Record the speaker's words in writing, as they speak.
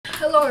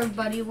Hello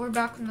everybody, we're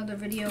back with another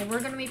video. We're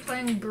gonna be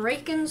playing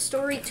Break-In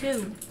Story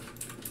 2.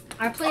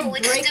 I played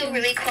it's still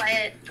really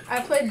quiet.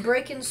 I played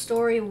Break-In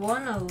Story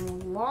 1 a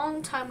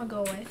long time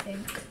ago, I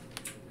think.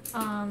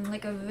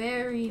 Like a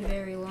very,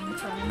 very long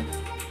time.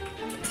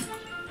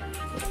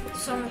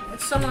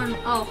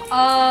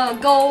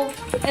 Go.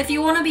 If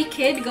you want to be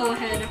kid, go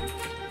ahead.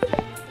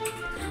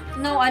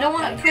 No, I don't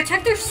want to.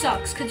 Protector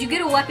sucks, because you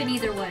get a weapon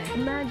either way.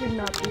 Imagine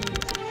not being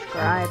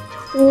subscribed.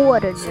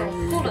 What a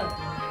name. Hold up.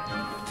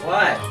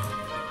 What?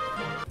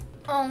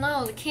 Oh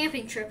no, the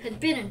camping trip had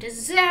been a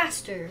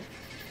disaster.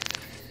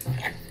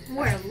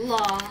 We're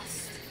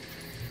lost.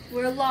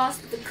 We're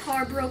lost. The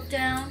car broke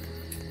down.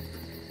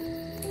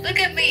 Look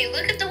at me.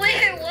 Look at the way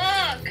I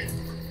walk.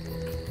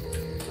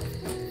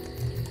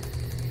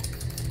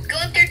 Go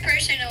in third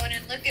person, Owen,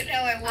 and look at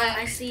how I walk.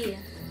 I see you.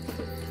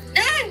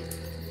 No!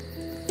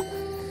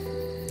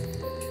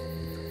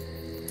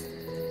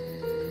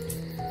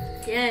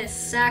 Yes,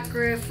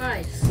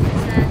 sacrifice.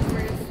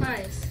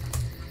 Sacrifice.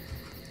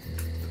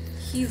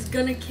 He's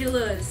gonna kill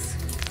us.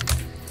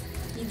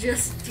 He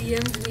just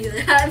DM'd me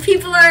that.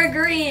 People are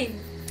agreeing.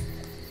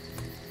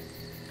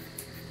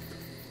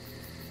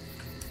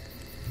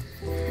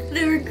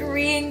 They're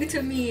agreeing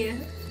to me.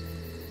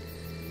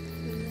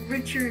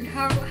 Richard,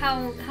 how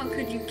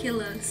could you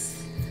kill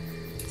us?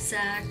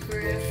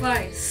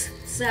 Sacrifice.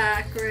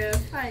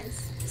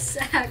 Sacrifice.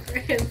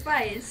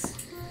 Sacrifice.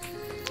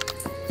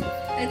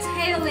 It's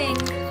hailing.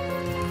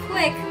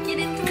 Quick, get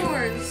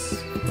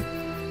indoors.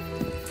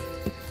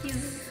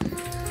 He's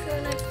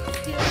gonna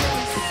kill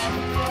us.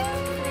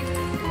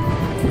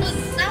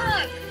 What's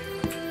up?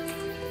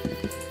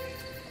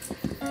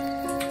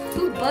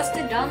 Who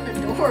busted down the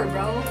door,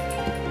 bro?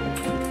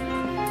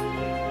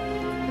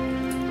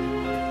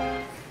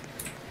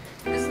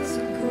 Is this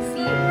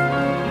goofy?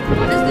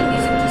 Why does the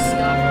music just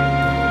stop?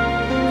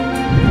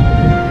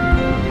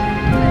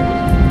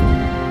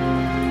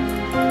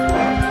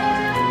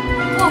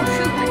 Oh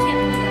shoot, I can't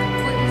do that.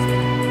 What is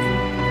that?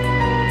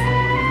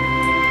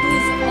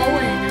 Who's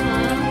Owen,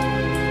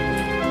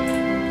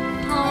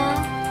 huh?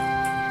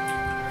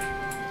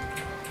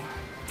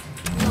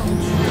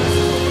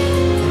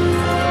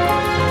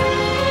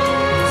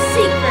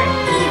 Secret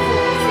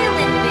evil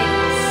villain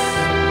base.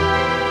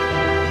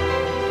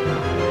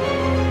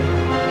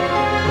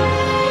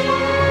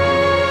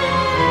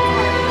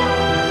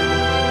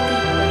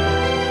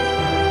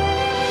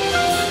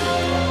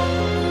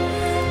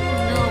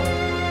 No.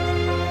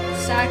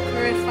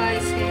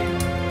 Sacrifice him.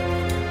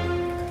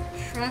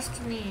 Trust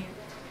me.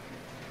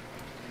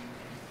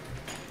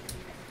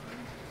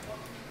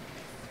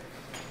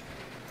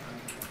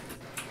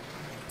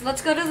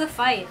 Let's go to the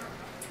fight.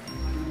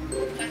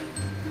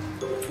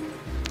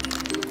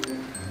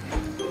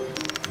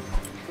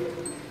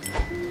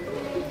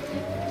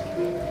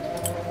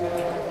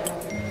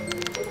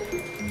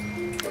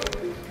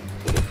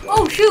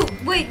 Oh shoot!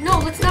 Wait, no,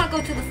 let's not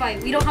go to the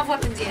fight. We don't have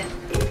weapons yet.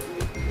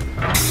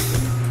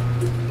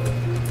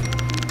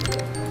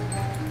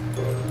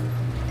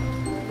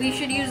 We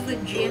should use the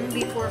gym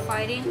before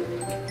fighting.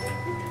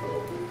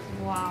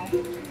 Wow.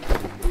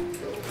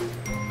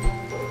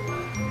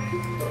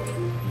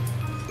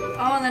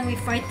 Oh, and then we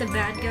fight the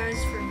bad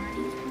guys for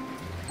money.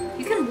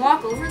 You can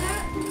walk over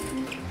that?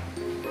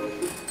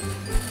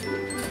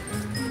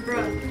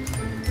 Bruh.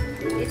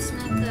 It's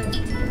not that.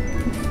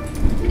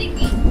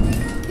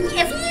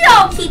 If you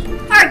all keep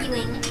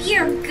arguing,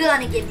 you're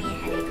gonna give me a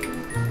headache.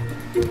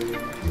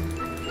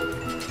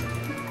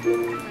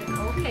 Like,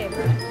 okay,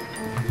 bro.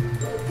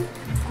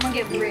 I'm gonna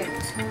get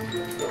ripped.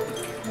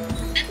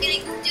 I'm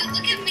getting... Dude,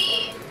 look at me.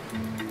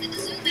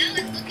 Zoom out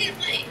and look at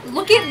my...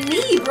 Look at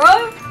me, bro!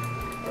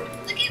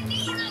 Look at me,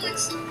 though.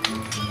 It's so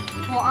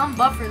funny. Well, I'm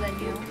buffer than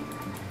you.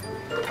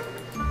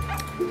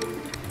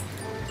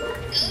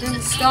 Then Go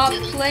stop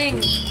to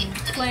playing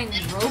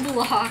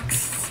Roblox.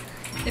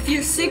 If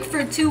you're sick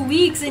for 2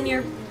 weeks and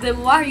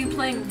then why are you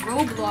playing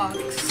Roblox?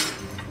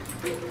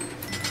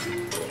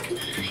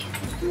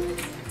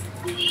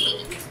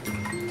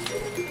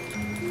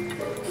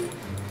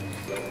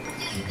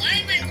 Why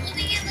am I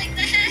holding it like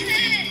that?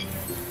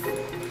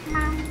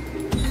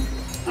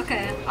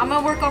 Okay, I'm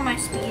gonna work on my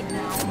speed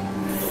now.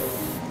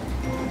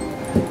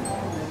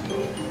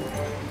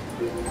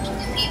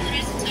 He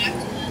wanted to talk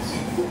to us.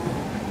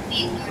 We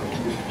ignored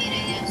him and did, I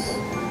guess.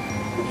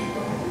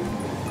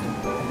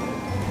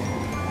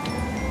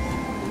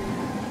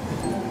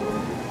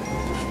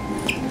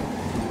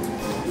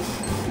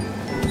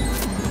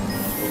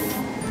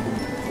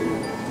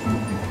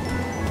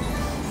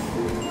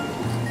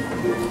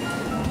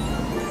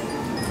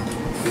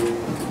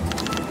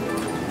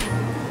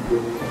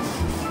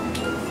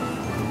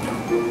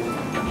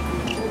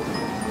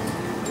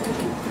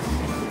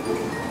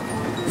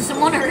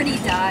 Someone already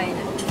died.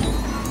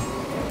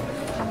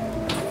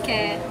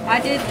 Okay,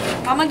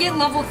 I'm gonna get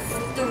level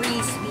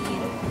 3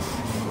 speed.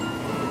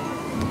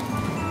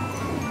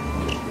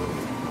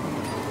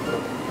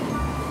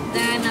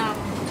 Then,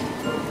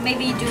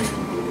 maybe do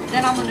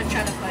Then I'm gonna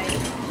try to fight.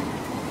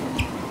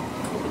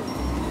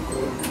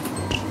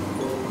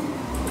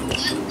 What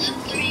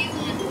level are you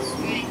on?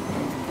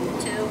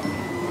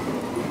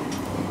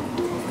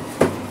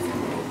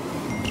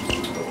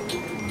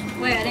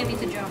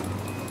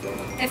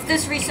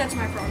 this resets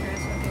my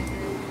progress. Okay.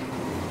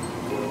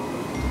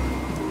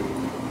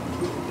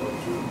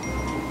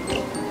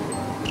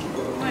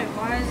 Wait,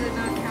 why is it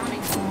not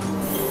counting?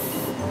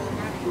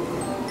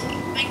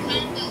 My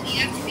combo, you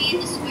have to be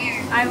in the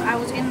square. I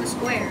was in the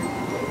square.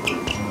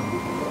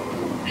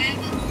 I have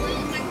a clue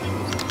if my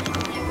combo's on.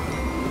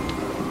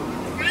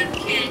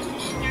 Broadcast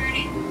is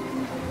starting.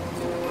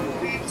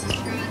 Where is this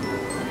broad?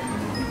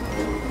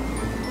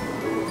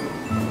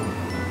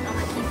 I'm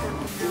gonna keep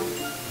working now.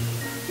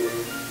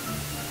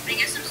 I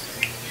guess I'm still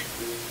reading it.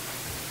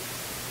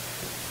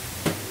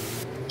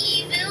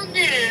 Evil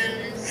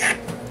news.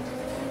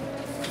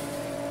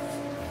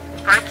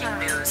 Breaking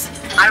news.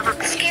 I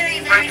repeat, Scary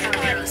Larry's breaking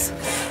body. news.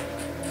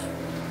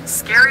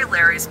 Scary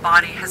Larry's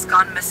body has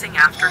gone missing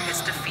after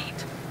his defeat.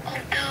 Oh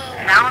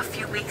no. Now, a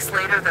few weeks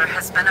later, there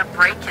has been a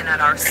break-in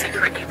at our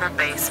secret evil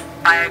base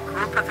by a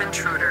group of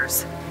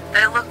intruders.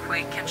 They look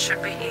weak and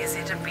should be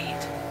easy to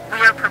beat. We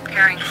are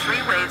preparing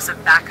 3 waves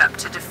of backup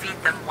to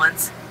defeat them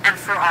once and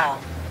for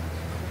all.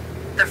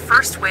 The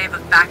first wave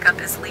of backup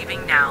is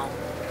leaving now.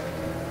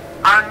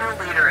 Our new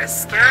leader is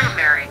Scary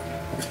Mary.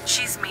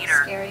 She's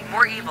meaner, Scary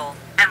more evil,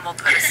 and will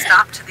put a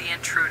stop to the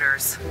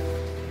intruders.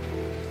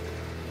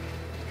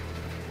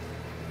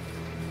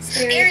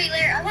 Scary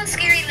Larry. I want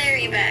Scary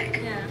Larry back.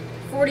 Yeah.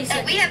 40 Oh,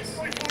 seconds. we have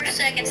 44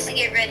 seconds to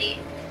get ready.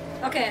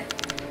 Okay.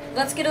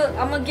 Let's get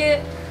I'm gonna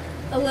get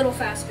a little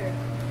faster.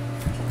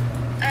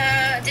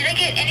 Did I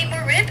get any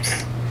more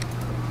rips?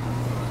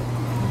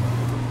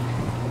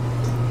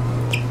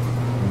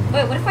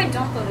 Wait, what if I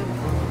don't go to the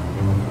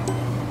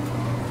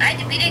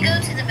We didn't go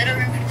to the middle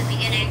room from the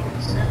beginning,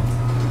 so.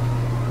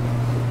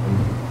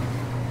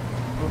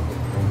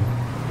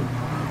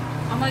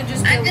 I might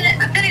just I'm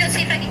gonna go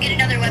see if I can get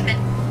another weapon.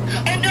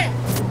 Oh no!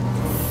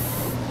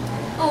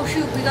 Oh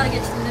shoot, we gotta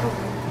get to the middle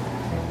room.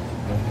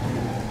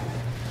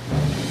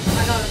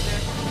 I got it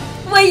there.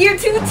 Wait, you're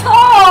too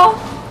tall!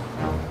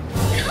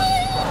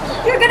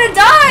 You're gonna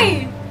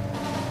die!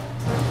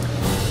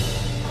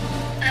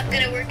 I'm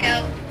gonna work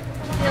out.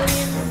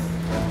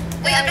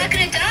 Wait, I'm not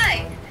gonna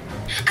die!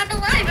 I'm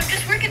alive, I'm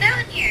just working out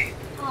in here.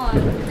 Oh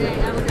dang,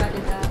 I wish I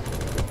did that.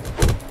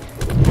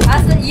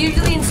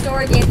 Usually in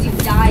story games you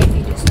die if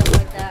you do stuff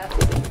like that.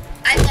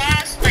 I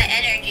lost my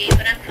energy,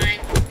 but I'm fine.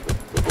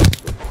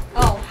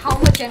 Oh, how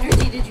much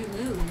energy did you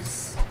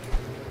lose?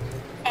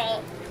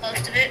 Oh,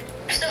 most of it.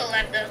 I'm still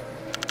alive though.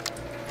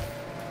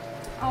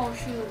 Oh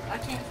shoot, I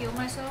can't heal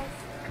myself.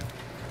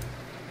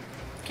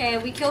 Okay,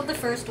 we killed the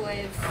first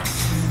wave.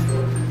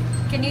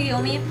 Can you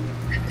heal me?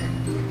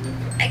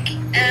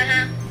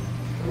 Uh-huh.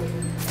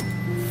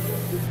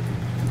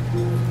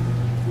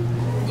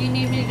 Do you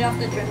need me to get off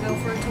the treadmill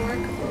for it to work?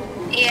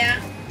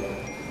 Yeah.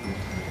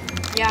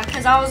 Yeah,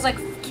 because I was like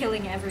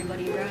killing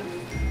everybody, bro.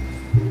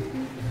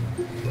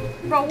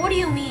 Bro, what do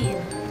you mean?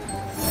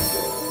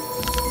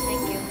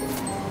 Thank you.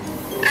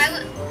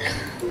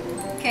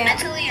 Okay,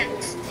 Mentally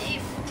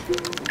unstable.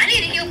 I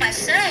need to heal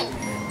myself.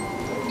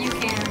 you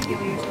can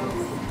heal yourself.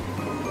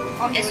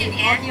 I'll Yes, heal you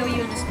can. I'll heal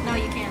you in this. No,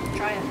 you can't.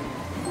 Try it.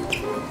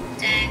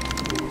 Dang.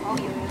 I'll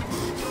heal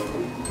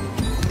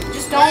you.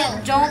 Just Well.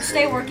 don't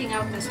stay working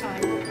out this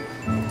time.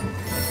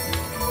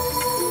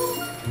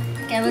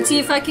 Okay, let's see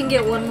if I can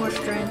get one more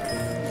strength.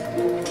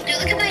 Dude,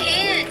 look at my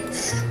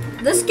hands.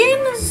 This game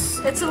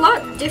it's a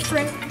lot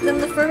different than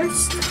the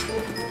first.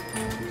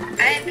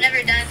 I've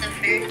never done the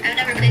first. I've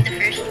never played the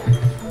first one.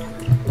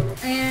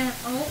 And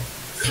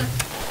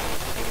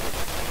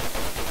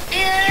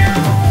Ew,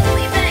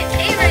 even at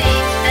pay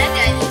rates, that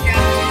guy just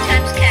dropped 2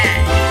 times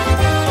cash.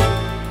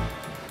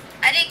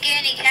 I didn't get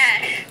any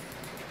cash.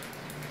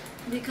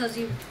 because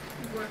you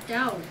worked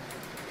out.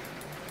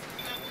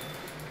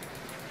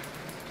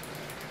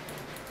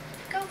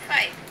 Go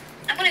fight.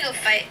 I'm gonna go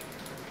fight.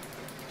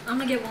 I'm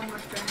gonna get one more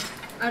strength.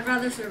 I'd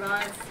rather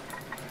survive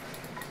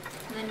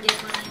than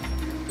get money.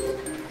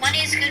 Money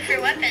is good for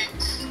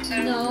weapons. So.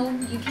 No,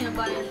 you can't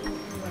buy any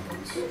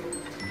weapons.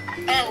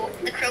 Oh,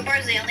 the crowbar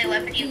is the only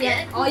weapon you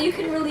Yeah, get? all you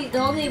can really, the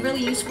only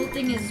really useful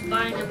thing is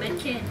buying a med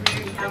kit and we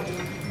already have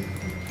one.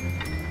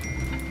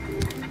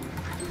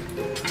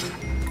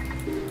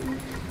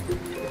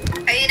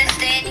 Are you gonna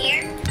stay in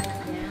here?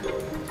 Yeah.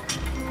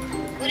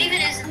 What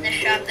even is in the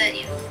shop that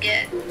you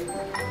get?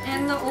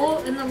 And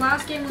in the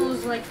last game it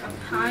was like a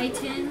pie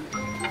tin,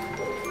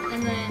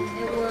 and then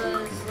it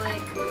was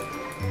like,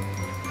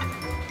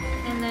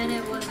 and then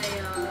it was a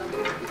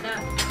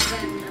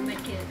then a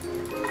med kit.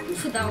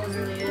 So that was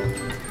really it.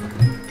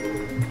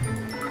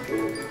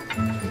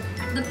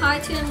 The pie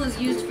tin was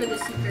used for the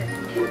secret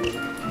ending.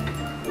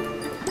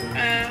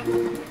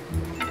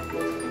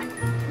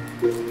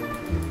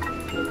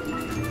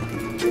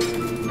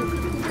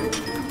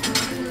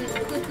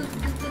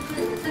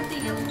 Click the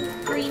yellow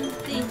green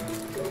thing.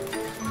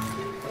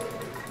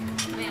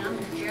 Man, I'm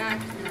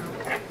jacked now.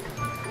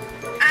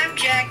 I'm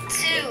Jack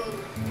too.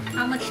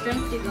 How much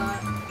strength you got?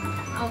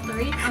 Oh,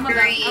 3? I'm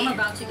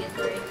about to get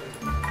 3.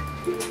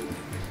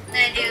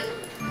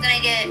 Then I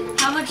get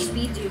How much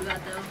speed do you got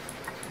though?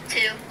 2.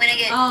 When I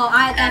get, Oh,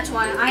 that's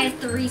why. I have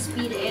 3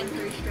 speed and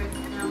 3 strength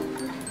now.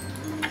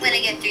 I'm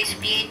gonna get 3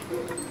 speed.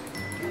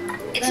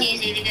 It's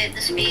easy to get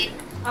the speed.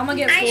 I'm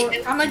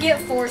gonna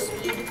get 4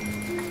 speed.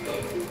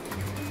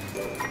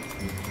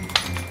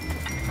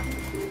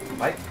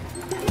 What?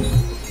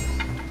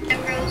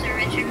 Gym bros are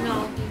richer.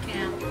 No, you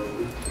can't.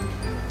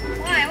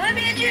 Why? Why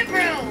be a gym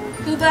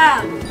bro? Too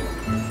bad.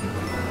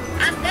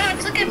 I'm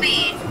buff. Look at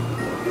me.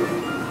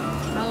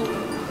 No.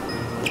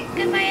 Look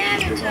at my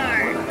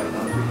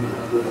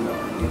avatar.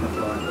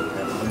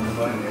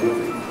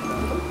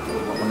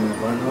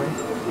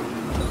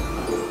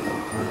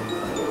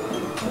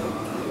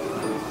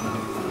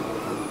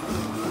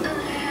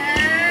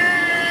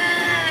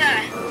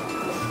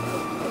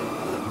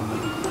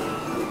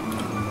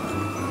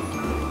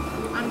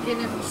 I'm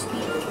getting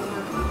speed 4.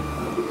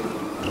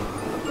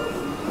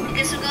 I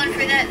guess I'm going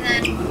for that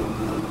then.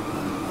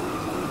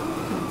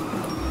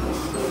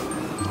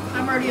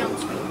 I'm already on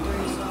speed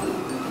 3, so.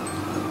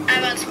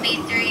 I'm on speed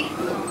 3.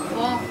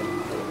 Well,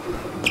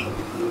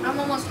 I'm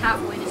almost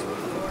halfway to speed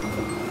 4.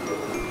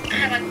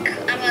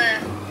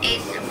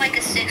 I'm like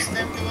a sixth of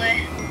the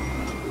way.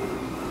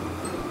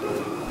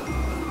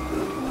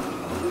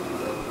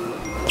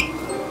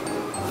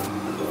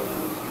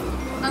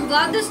 I'm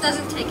glad this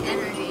doesn't take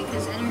energy,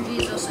 because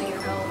energy is also your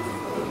health.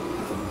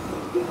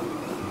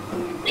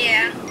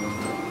 Yeah.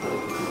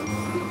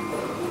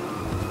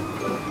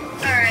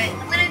 Alright,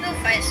 I'm gonna go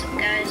fight some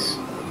guys.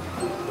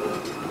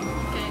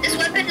 Okay. This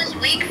weapon is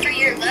weak for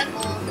your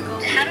level.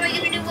 How do I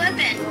get a new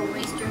weapon? Go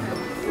waste your health.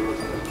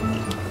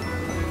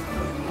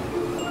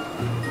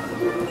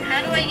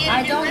 How do I get a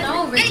I new don't weapon?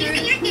 know, Yeah,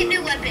 Richard. you can get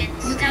new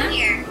weapons You down can?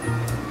 here.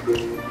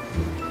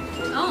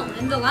 Oh,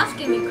 in the last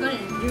game you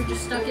couldn't. You were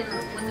just stuck in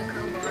with the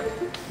crowbar.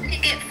 You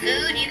can get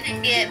food, you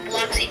can get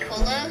Bloxy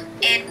Cola,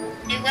 and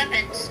new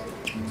weapons.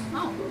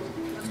 Oh,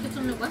 let's get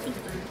some new weapons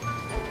then.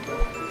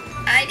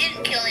 I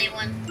didn't kill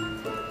anyone.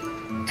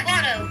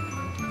 Twato,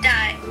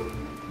 die.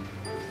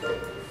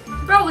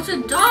 Bro, it's a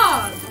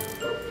dog!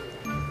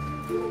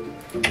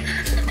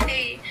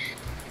 Hey,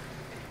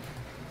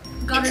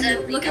 Got It's a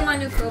a- look at my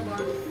new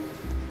crowbar.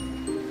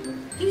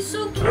 He's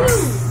so cute!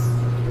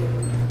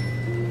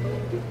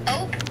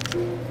 oh.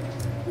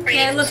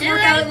 Okay, let's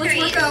work out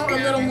a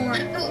little more.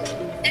 Ooh,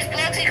 there's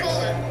Bloxy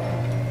Cola.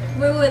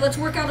 Wait, let's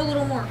work out a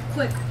little more.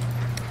 Quick. Oh,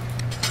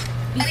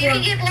 you Before.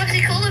 can get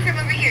Bloxy Cola from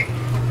over here.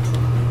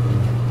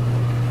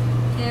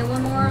 Okay,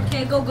 one more.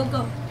 Okay, go. Come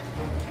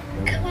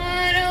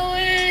on,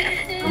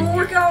 Owen. I'm gonna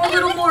work out a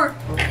little more.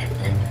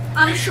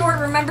 I'm short,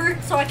 remember?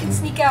 So I can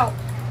sneak out.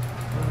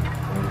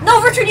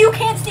 No, Richard, you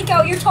can't sneak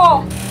out. You're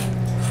tall.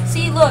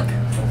 See, look.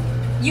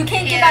 You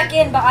can't get Yeah. back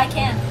in, but I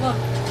can. Look.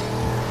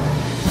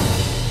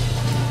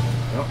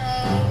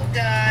 Oh,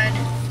 God.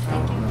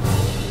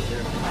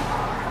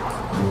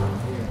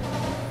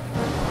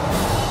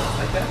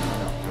 Like that?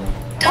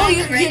 Oh,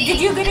 Dog's ready. did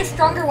you get a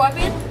stronger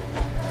weapon?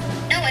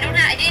 No,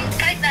 I didn't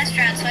fight last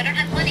round, so I don't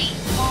have money.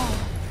 Oh.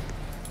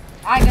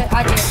 I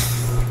did.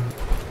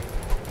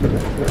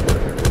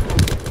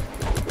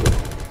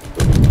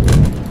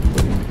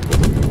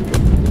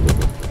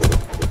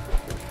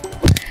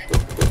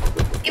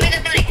 Give me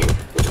that money.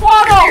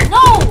 Twaddle!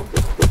 No!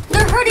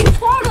 They're hurting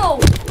Twaddle!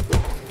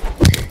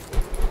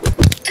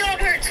 Don't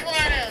hurt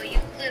Twato, you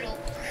little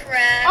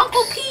crap.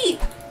 Uncle Pete!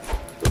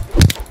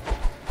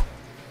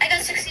 I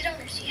got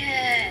 $60.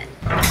 Yeah.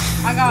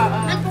 I got,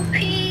 Uncle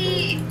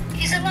Pete.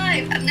 He's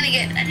alive. I'm gonna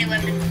get a new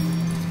weapon.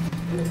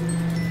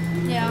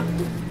 yeah.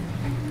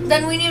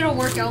 Then we need to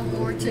work out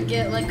more to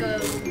get, like, a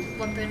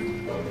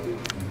weapon.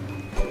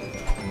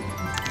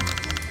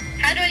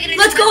 How do I get a new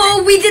Let's weapon?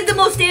 go! We did the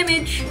most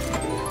damage!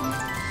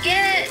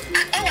 Yeah.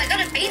 Oh, I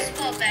got a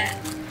baseball bat.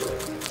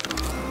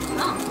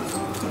 Oh.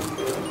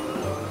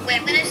 Wait,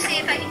 I'm gonna see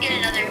if I can get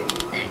another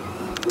thing.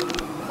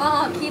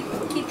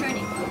 Keep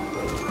training.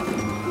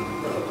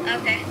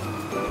 Okay.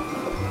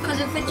 Because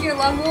if it's your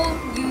level,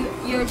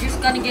 you're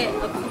just gonna get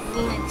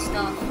equivalent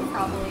stuff,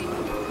 probably.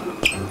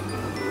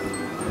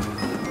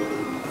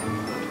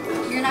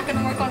 You're not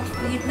gonna work on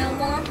speed no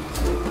more?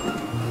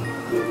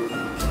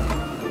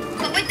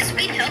 But wait, the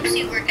speed helps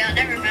you work out.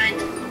 Never mind.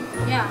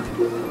 Yeah.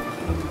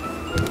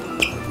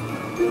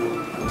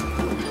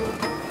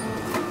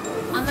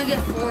 I'm gonna get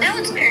 4. That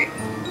one's very.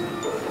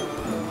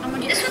 I'm gonna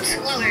get This one's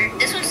slower.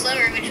 This one's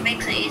slower, which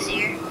makes it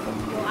easier.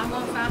 Well, I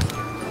want faster.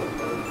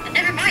 But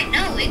never mind.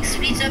 No, it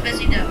speeds up as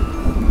you go.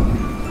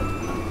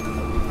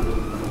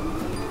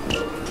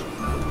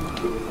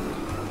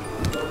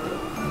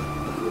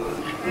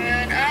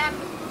 Turn up.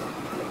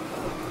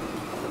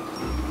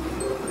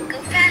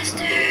 Go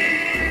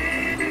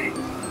faster.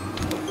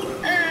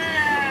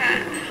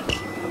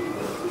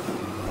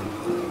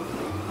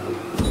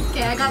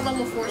 Okay, I got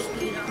level 4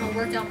 speed. I'm gonna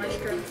work out my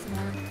strength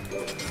more.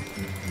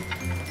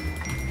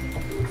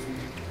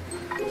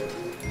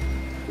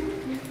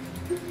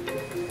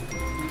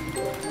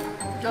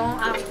 Don't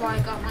ask why I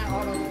got my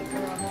auto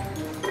clicker on.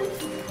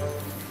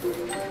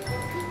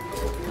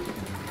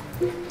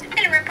 I'm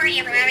gonna report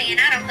you for having an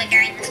auto clicker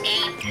in this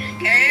game.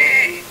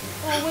 Grr.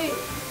 Oh wait,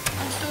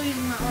 I'm still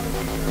using my auto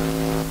clicker.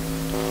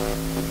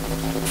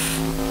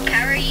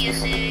 Power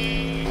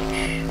usage.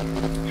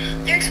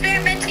 They're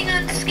experimenting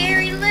on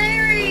Scary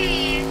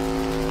Larry.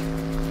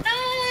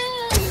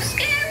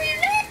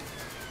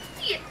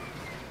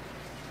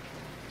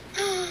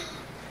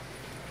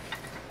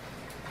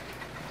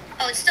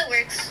 it still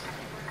works.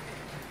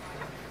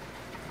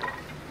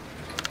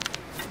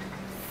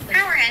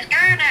 Power has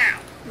gone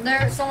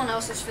out. Someone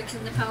else is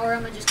fixing the power.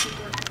 I'm gonna just keep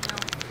working now.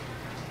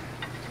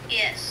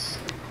 Yes.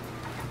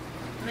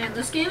 Man,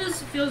 this game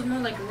feels more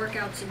like a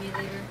workout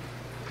simulator.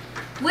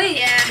 Wait,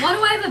 Yeah. why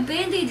do I have a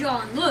bandage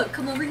on? Look,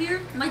 come over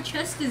here. My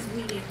chest is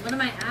bleeding. What are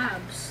my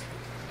abs?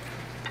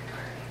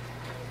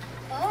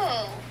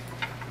 Oh.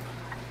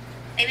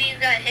 Maybe you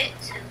got hit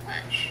too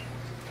much.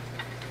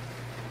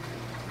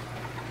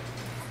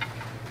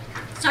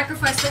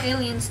 Sacrifice the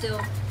alien still.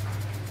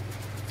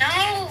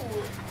 No.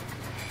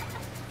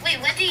 Wait,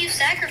 when do you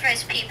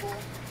sacrifice people?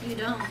 You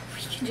don't.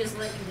 We can just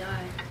let you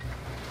die.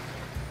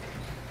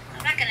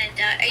 I'm not gonna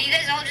die. Are you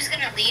guys all just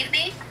gonna leave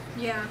me?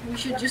 Yeah, we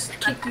should just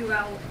kick you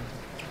out.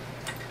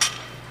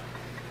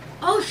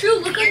 Oh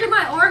shoot, look under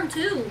my arm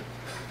too.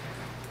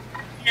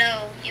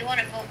 No, you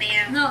wanna vote me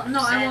out. No,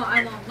 I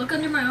Sad. won't. Look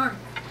under my arm.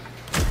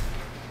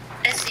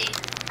 Let's see.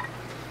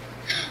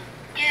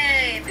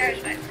 Yay, power's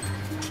back.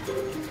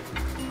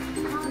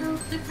 Auto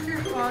clicker,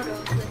 auto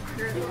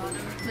clicker,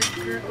 auto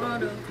clicker,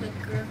 auto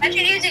clicker.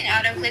 Imagine using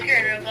auto clicker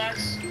in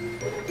Roblox.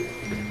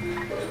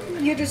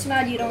 You're just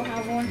mad you don't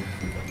have one.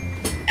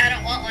 I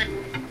don't want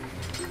one.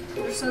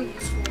 They're so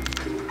useful.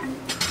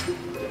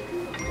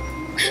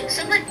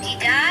 Somebody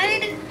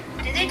died?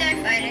 Did they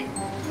die fighting?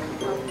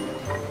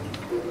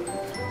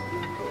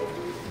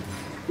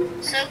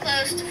 So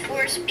close to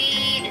 4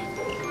 speed.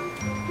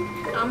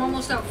 I'm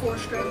almost at 4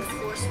 strength,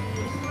 4 speed.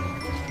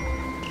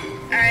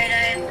 Alright,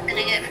 I'm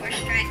gonna get 4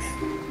 strength.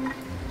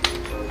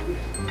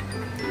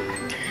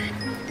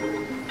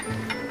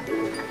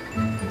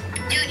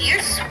 Dude,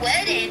 you're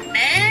sweating,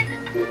 man.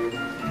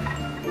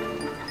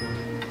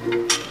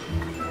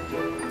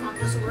 I'm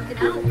just working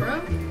out, bro.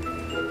 What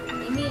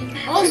do you mean?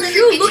 Oh Also, the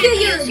shoot! Look kitchen at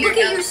heals your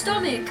health.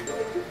 stomach.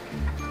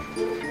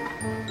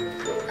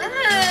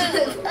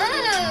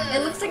 Oh, It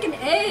looks like an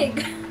egg.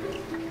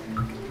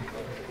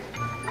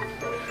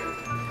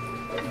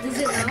 Does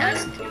it not?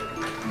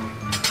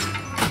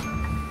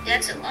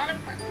 That's a lot of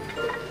fun.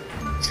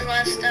 It's a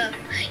lot of stuff.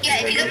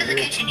 Yeah, if you go to the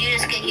kitchen, you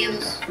just get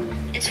heals.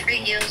 It's free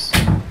heals.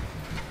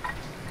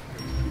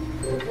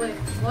 Wait,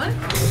 what?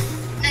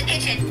 The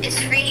kitchen, it's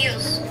free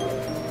heals.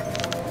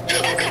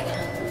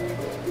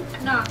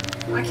 Nah,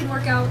 I can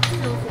work out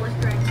till 4th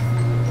strength.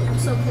 I'm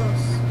so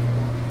close.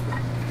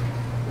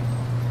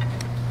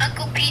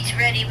 Uncle Pete's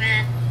ready,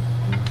 man.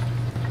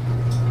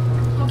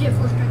 I'll get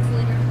 4th strength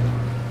later.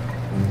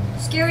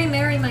 Scary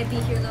Mary might be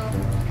here though.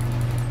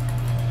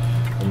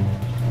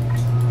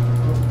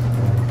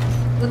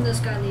 When this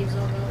guy leaves,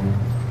 I'll go.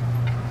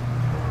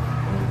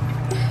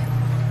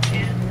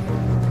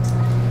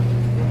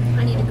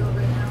 I need to go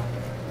right now.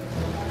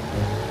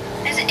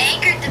 There's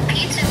anchored the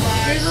pizza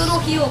bars. There's a little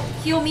heal.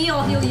 Heal me,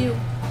 I'll heal you.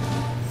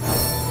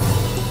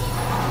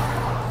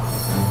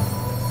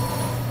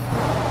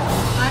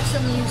 I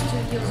accidentally used 2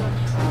 heals on you.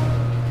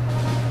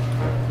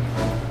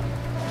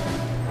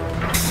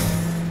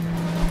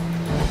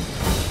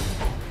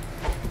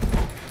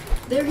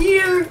 They're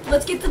here!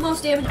 Let's get the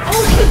most damage.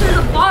 Oh shoot, there's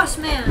a boss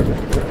man!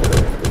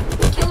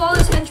 Kill all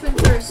his henchmen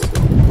first.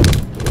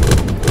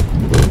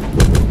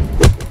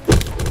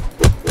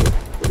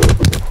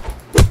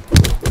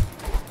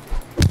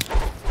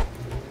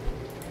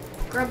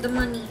 Grab the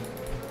money.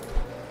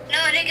 No,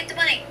 I didn't get the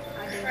money.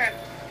 I did. Crap.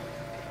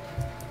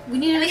 We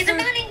need Let me to get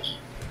the money.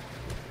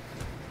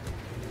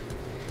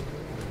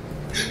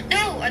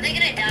 No, are they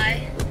gonna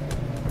die?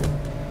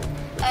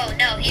 Oh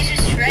no, he's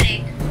just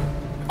shredding.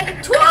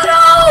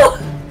 Twatto!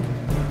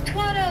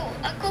 Twatto,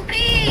 Uncle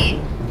Pete.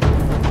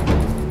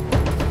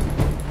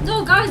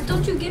 No, guys,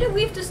 don't you get it?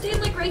 We have to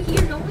stand like right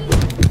here, don't we?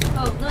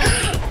 Oh, no.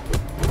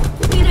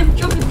 Get him,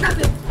 jump him, jump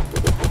him.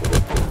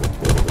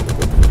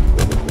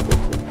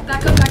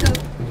 Back up, back up.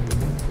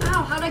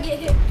 Ow, how'd I get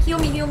hit? Heal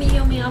me, heal me,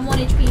 heal me. I'm 1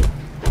 HP.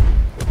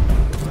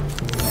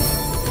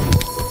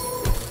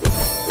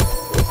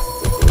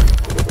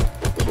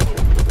 Thank you.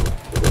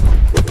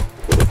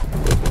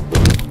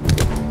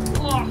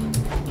 Oh,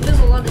 he does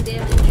a lot of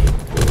damage.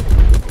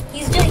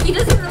 He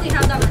doesn't really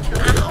have that much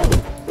health.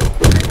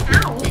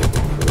 Ow. Ow.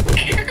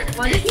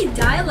 Why did he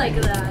die like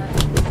that?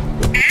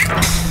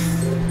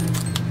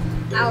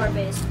 Our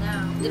base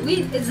now.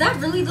 Is that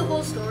really the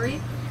whole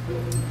story?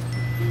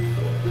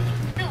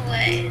 No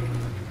way.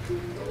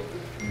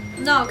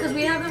 No, because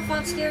we haven't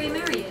fought Scary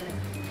Mary yet.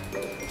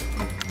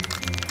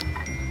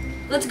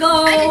 Let's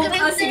go! I did the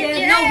Us thing, again.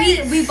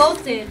 yes. No, we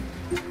both did.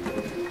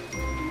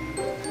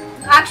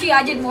 Actually,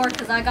 I did more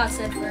because I got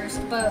said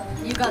first, but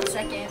you got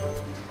second.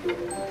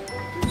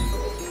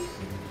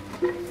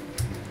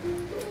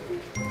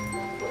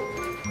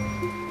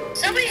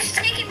 Somebody's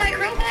taking my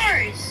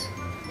crowbars.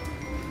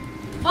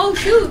 Oh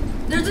shoot!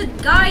 There's a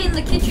guy in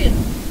the kitchen.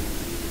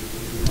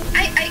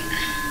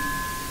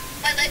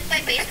 My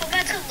baseball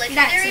bat's a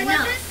legendary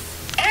enough.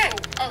 weapon?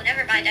 Oh,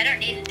 never mind. I don't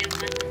need a new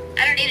one.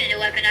 I don't need a new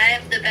weapon. I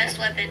have the best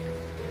weapon.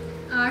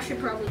 I should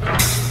probably get it.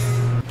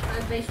 I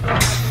have baseball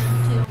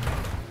weapon too.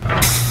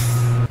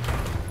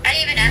 I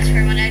didn't even ask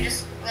for one. I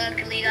just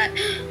luckily got.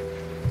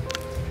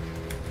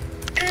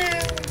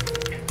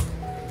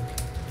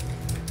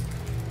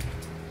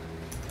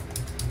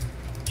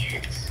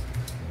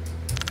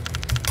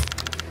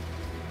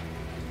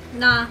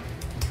 Nah.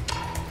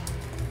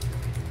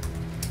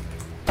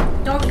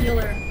 Don't heal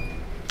her.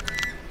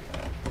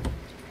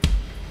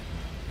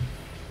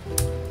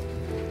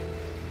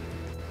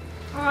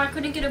 Oh, I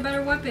couldn't get a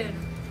better weapon.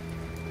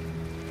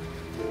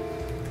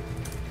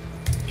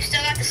 You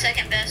still got the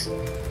second best.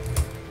 Oh,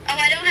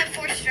 I don't have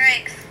 4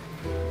 strength.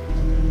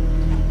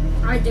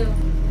 I do.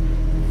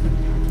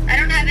 I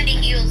don't have any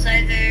heals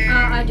either.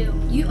 I do.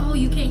 You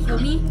can't heal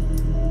me?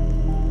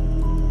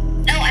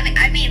 No,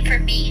 I mean for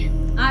me.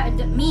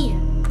 Me.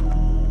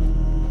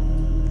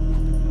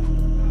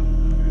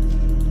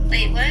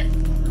 Wait, what?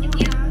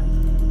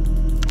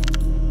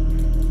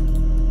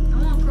 I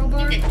want a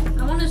crowbar.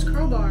 I want his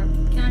crowbar.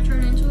 Can I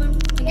turn into him?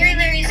 Scary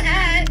Larry's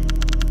hat.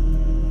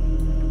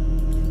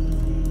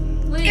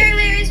 Wait. Scary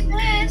Larry's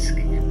mask.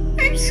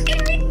 I'm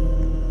scary.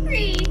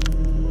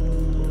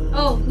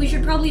 Oh, we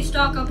should probably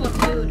stock up on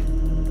food.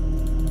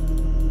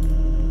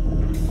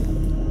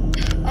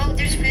 Oh,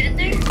 there's food in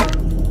there?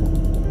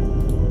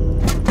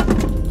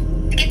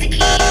 Get the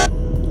key.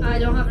 I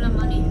don't have enough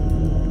money.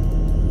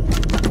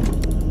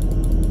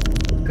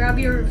 Grab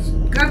your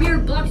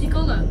Bloxy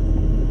Cola.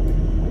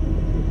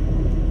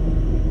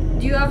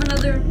 Do you have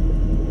another?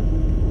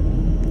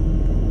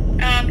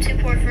 I'm too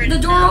poor for it. The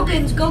door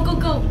opens. Go, go,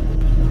 go.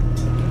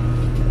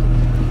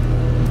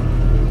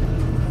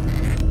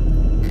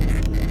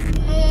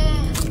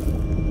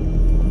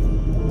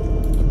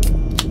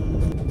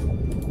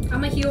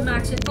 I'm a heal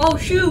max it. Oh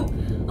shoot!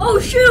 Oh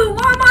shoot!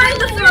 Why am I in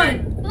the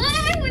front? Oh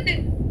no!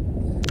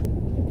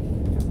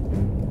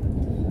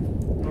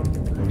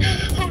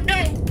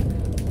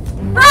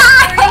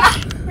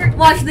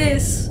 Watch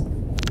this.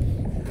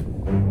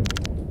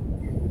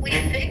 We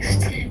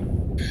fixed him.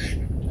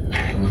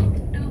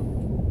 No.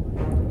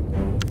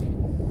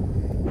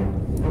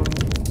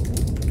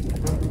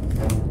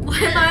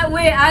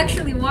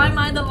 Why am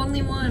I the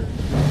only one?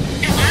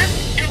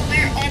 No,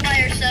 we're all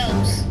by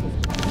ourselves.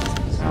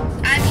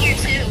 I'm here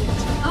too.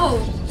 Oh.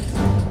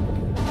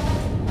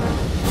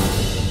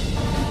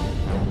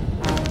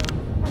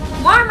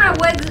 Why are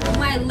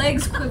my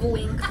legs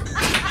quibbling?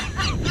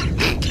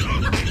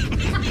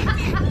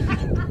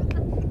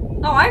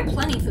 Oh, I have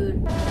plenty of food.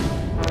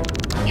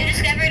 You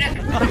discovered your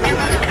most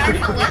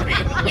powerful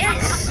weapon.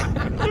 Yes. No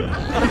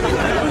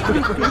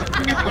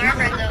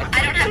armor though. I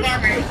don't have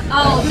armor.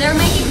 Oh, they're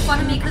making fun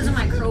of me because of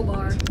my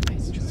crowbar.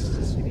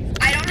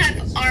 I don't have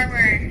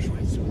armor.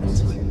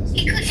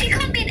 She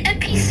called me an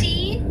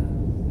NPC.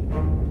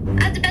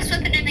 I have the best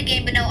weapon in the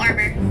game, but no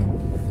armor.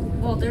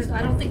 Well,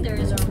 I don't think there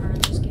is armor in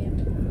this game.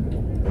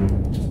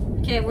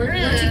 Okay, we're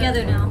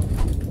together now.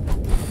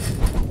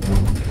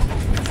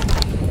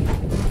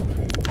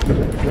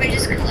 We're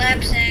just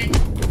collapsing.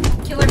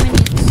 Killer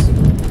minions.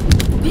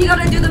 We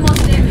gotta do the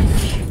most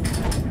damage.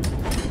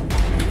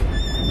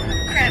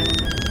 Crap.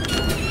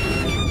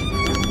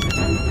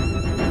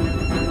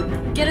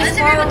 Get Why as is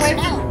far everyone away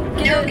small?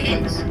 from. No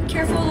kids.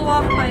 Careful of the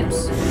lava pipes.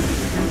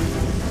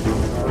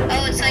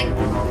 Oh, it's like.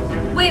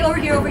 Wait, over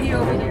here.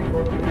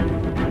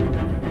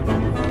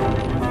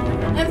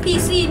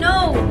 NPC,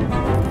 no!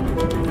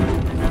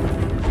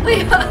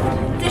 Wait,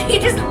 did he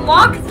just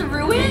walk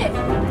through it?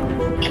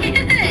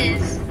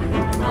 Yes.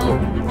 Oh.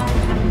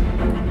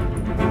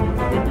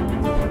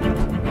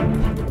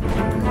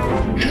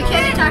 We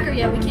can't attack her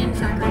yet. You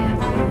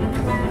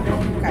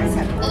guys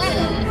have. Oh.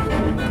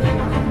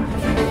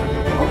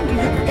 Oh, you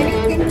have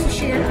anything to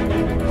share?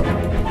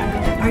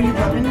 Are you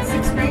loving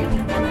 6th grade?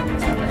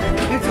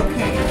 It's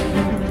okay.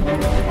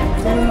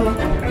 A little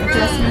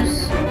adjustment.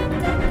 Rose.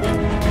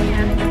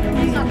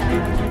 It's not that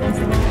bad.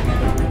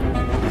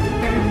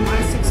 Better than my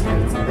 6th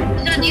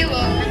grade. Not you,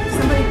 Owen.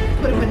 Somebody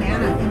put a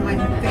banana in my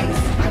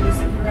face.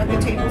 We're at the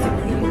tables and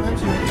we're eating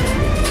lunch, and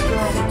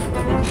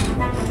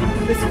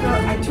this girl,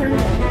 I turned and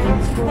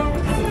this girl,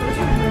 it's the first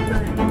time I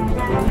heard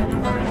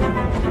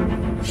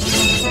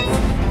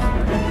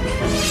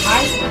I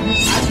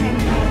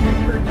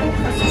hadn't heard no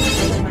cussing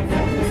in my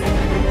face.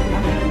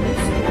 I'm in a new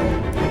school, and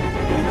I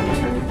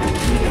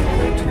turned,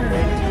 immediately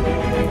turned,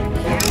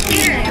 Kathy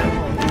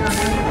in our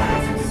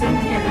class was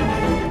sitting here,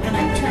 and I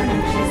turned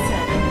and she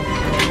said,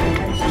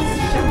 and she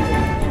shoved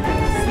it,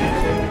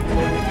 smacked it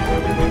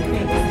in my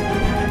face.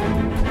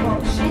 Well,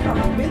 she'd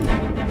already been there.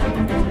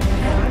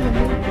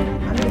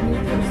 I'm a new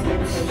person,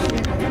 so she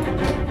had to.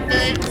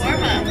 Good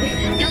warm up.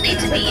 You'll need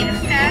to be even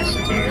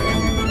faster.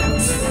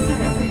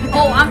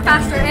 Oh, I'm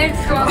faster and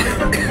stronger.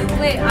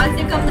 Wait, I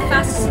think I'm the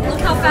fastest. Look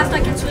how fast I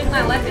can swing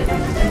my weapon. Look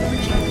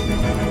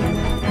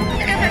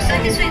how fast I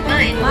can swing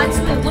mine.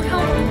 Look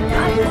how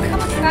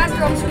much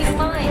faster I'm swinging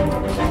mine.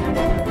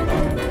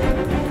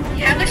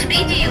 How much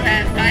speed do you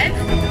have? 5?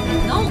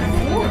 No,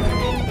 4.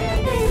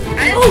 I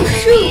have Oh, 4 shoot.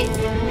 speed.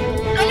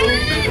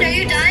 Owen, are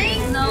you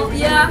dying? No,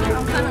 yeah,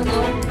 I'm kind of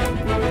low.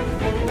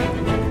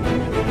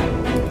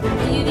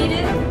 Do you need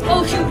it?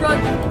 Oh shoot, run.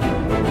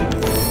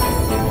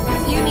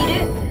 Do you need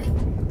it?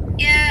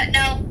 Yeah,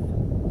 no.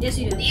 Yes,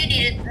 you do. You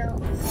need it though.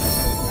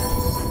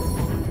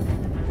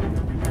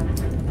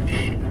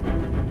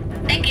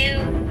 Thank you.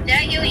 Did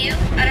I heal you?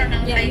 I don't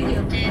know Yeah, if you I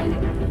healed. did.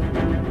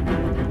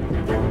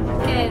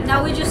 Okay,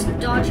 now we just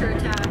dodge her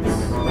attacks.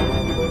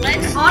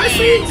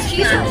 Honestly,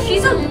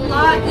 she's a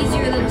lot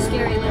easier than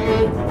Scary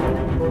Larry.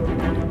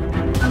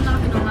 I'm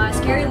not gonna lie,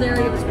 Scary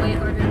Larry was way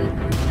harder than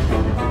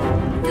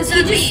her. Because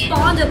he just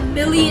spawned a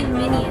million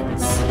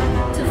minions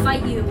to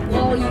fight you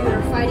while you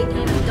were fighting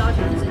him and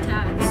dodging his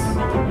attacks.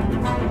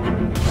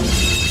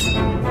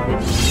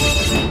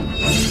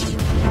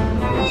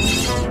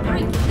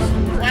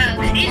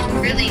 Wow, she's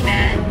really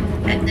bad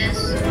at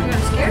this. Yeah,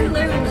 Scary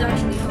Larry was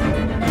actually hard.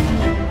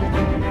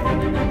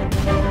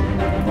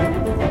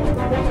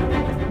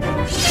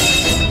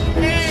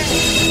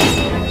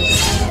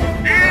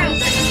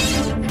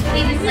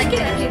 Like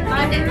get hit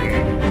by her.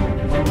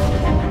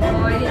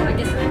 Oh, I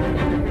guess I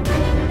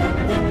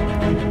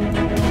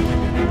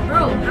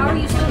Bro, how are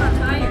you still not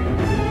tired?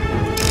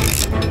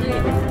 There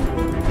you go.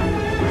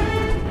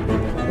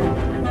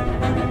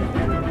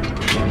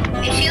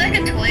 Is she like a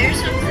toy or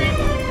something?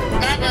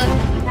 Lava.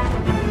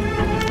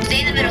 Stay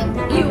in the middle.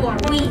 You are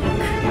weak.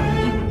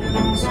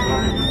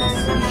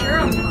 You sure?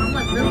 I'm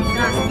like really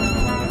fast.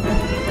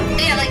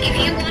 Yeah, like if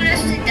you want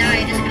us to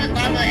die, just put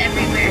lava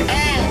everywhere.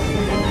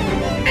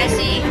 Oh, I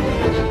see.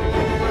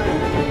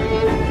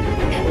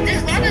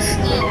 This lava's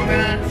slow,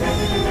 bruh.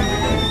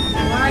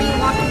 Why are you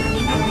walking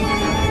in?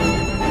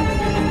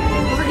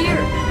 Over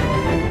here.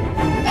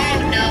 Oh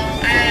no,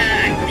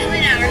 actually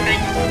now we're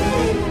fine.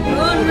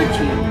 Run,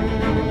 Richie.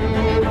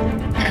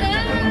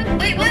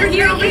 Wait, what? Over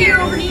here, over here,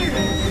 over here.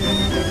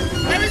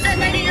 Why was that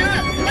lighting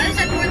up? Why was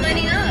that board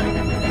lighting up?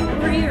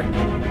 Over here.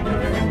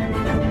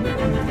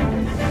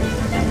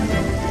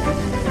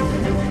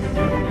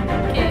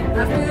 Okay,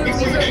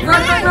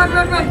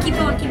 after run, keep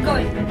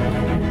going.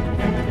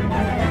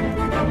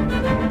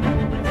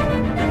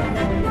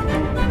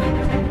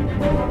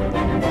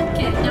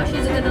 Okay, now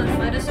she's gonna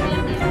fight us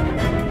again. Yeah.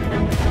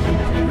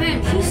 Man,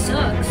 she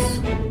sucks.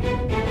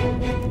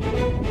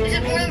 There's a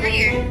board over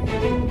here.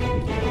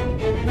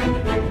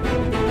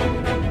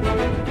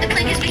 The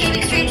plank is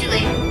behaving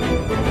strangely.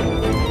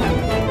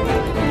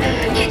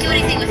 Can't do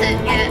anything with it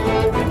yet.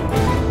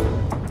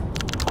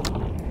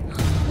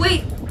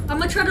 Wait, I'm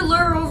gonna try to lure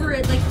her over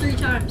it like 3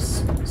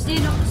 times.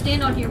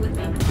 Stand on here with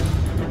me.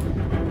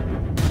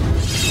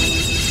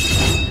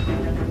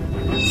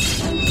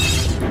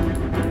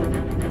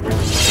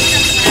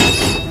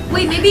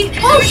 Wait, maybe.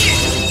 Oh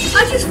shit!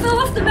 I just fell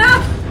off the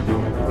map.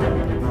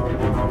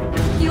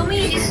 Heal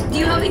me. Do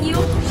you have a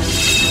heal?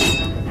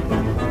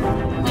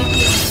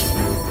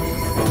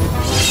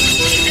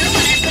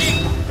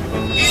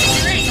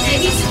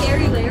 Maybe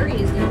Scary Larry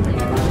is down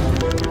there.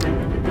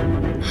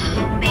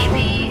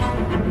 Maybe.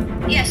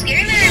 Yeah,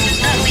 Scary Larry was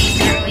not weak,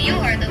 girl. You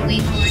are the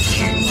weak one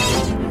here.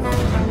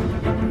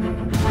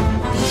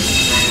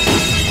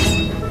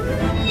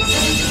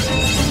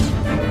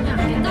 Yeah,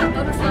 get that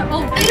butterfly.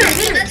 Oh, hit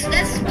her.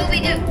 That's what we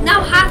do.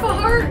 Now half a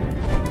heart.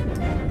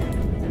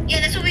 Yeah,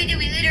 that's what we do.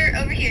 We lead her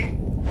over here.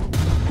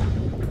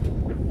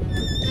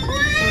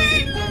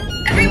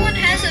 What? Everyone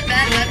has a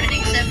bad weapon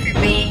except for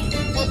me.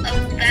 Well, a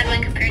bad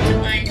one compared to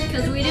mine.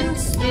 Because we didn't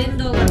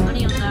spend all our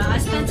money on that. I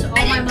spent all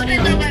my money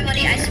on. I didn't spend all my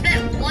money. I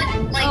spent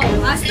one, like.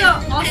 Oh, I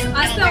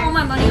spent all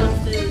my money on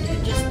food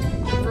and just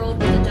rolled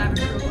with the diamond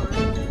crowbar.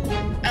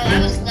 Oh, I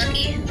was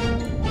lucky.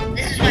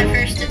 This is my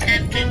first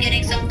attempt at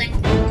getting something.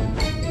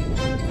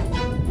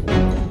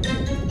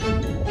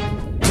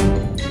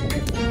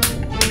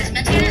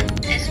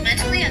 Is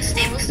mentally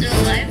unstable still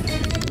alive?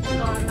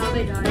 Oh, no,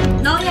 they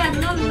died. No, yeah,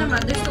 no, never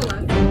mind. They're still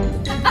alive.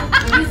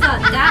 You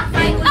thought that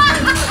fight was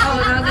gonna be. Oh,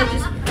 now they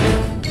just.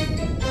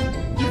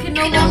 You can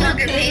no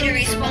longer pay to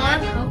respawn.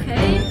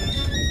 Okay.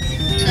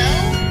 So?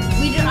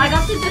 I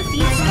got to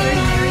defeat Scary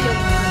Mario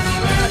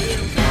once.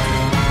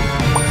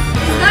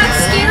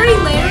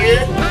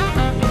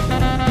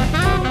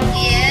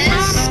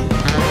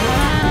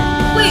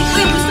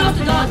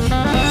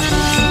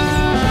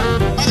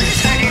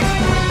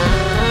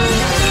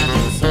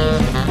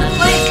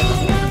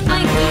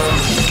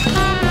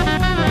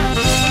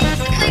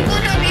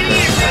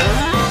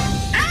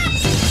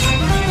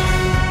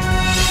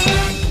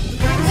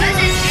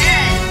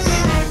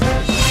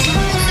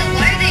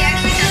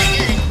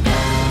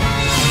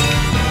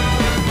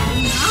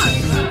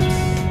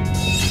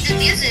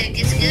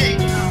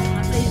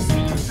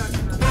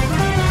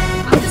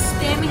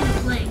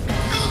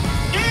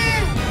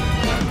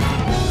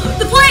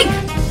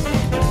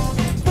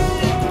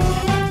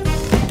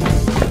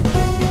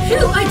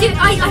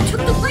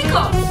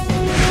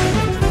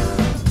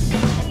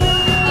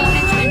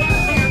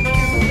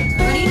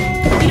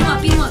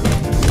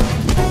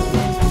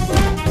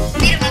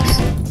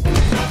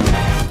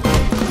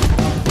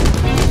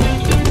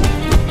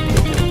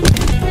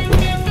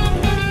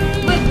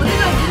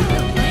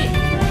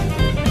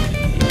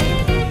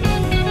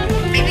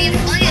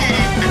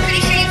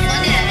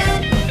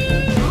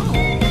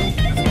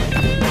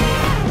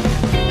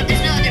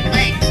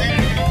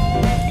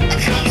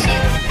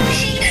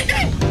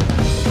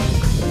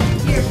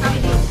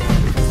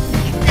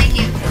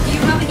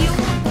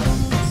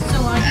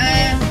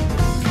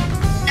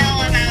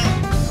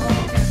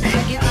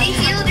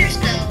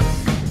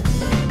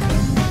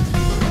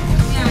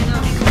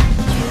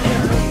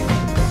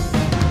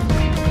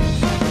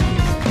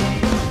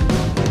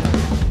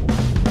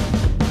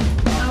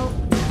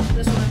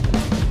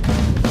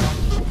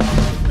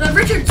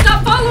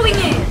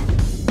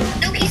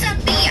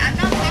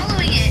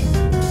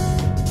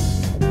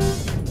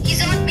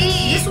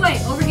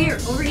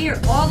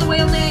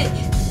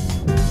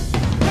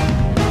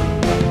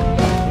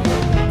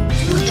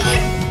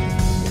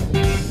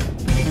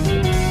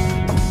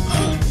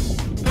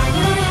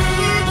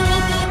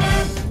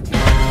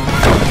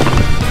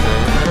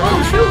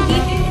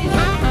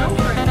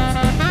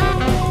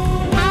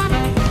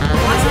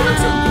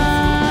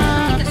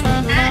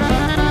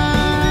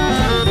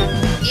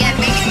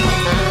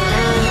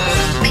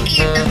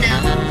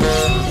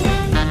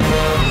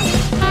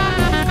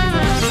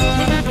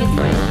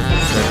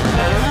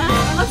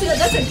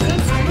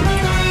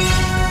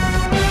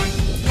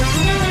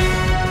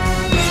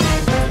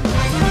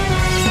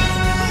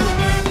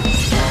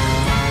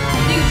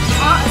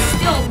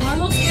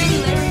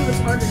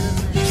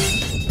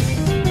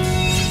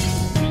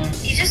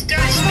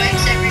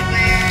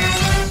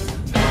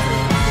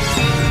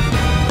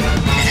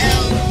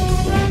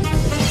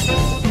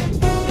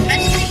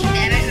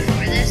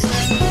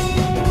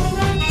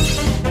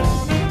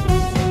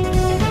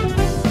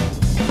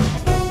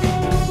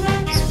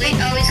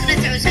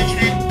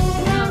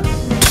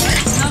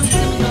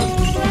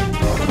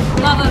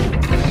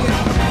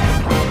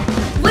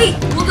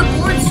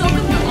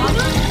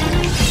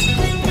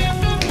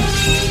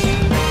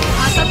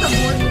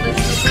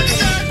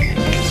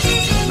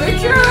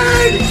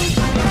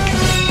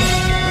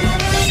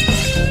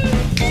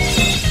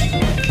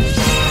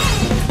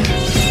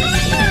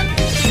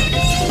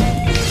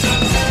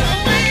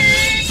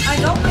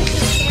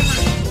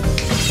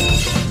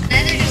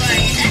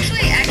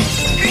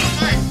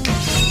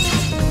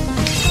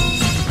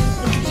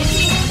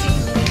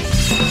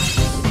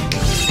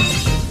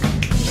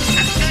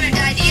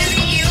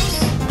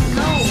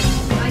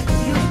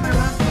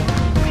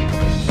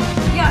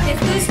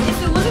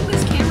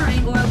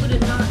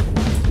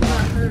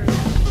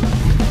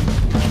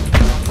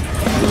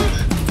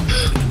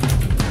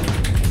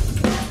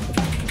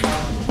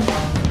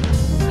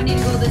 need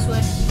to go this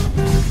way.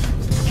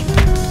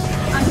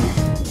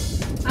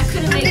 I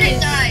couldn't I'm make gonna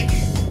it. die.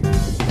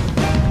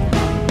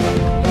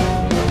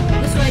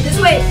 This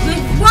way.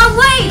 Wrong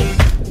way!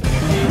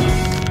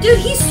 Dude,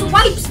 he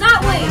swipes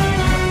that way.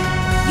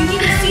 You need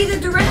to see the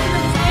direction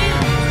of his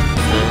hand.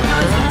 Now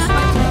he's gonna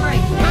swipe to the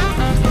right.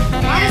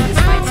 Why is this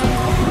fight so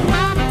long?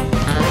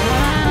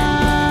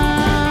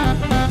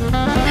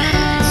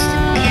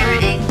 Stupid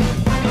parroting.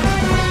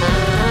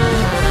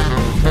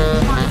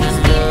 Come on, he's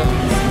speeding.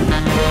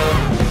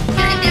 You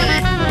can do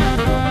it.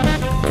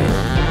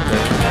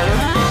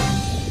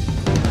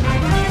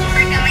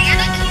 We're coming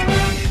out of here.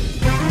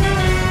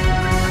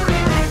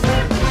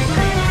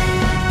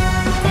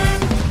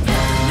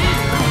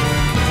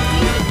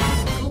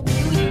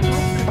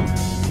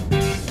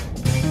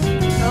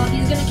 Oh,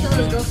 he's gonna kill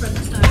his girlfriend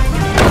this time.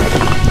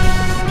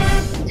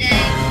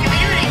 Dang. Can we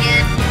do it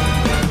again?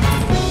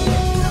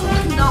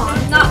 No,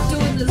 I'm not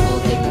doing this whole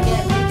thing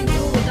again. We can do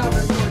it without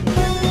recording.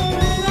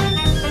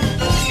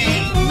 Okay.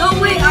 No,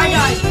 wait, I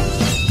died.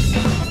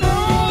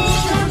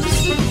 Because of the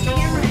stupid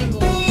camera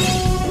angle.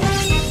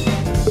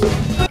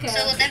 Okay. So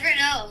we'll never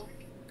know.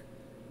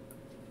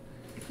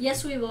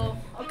 Yes, we will.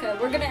 Okay,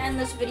 we're gonna end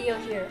this video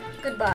here. Goodbye.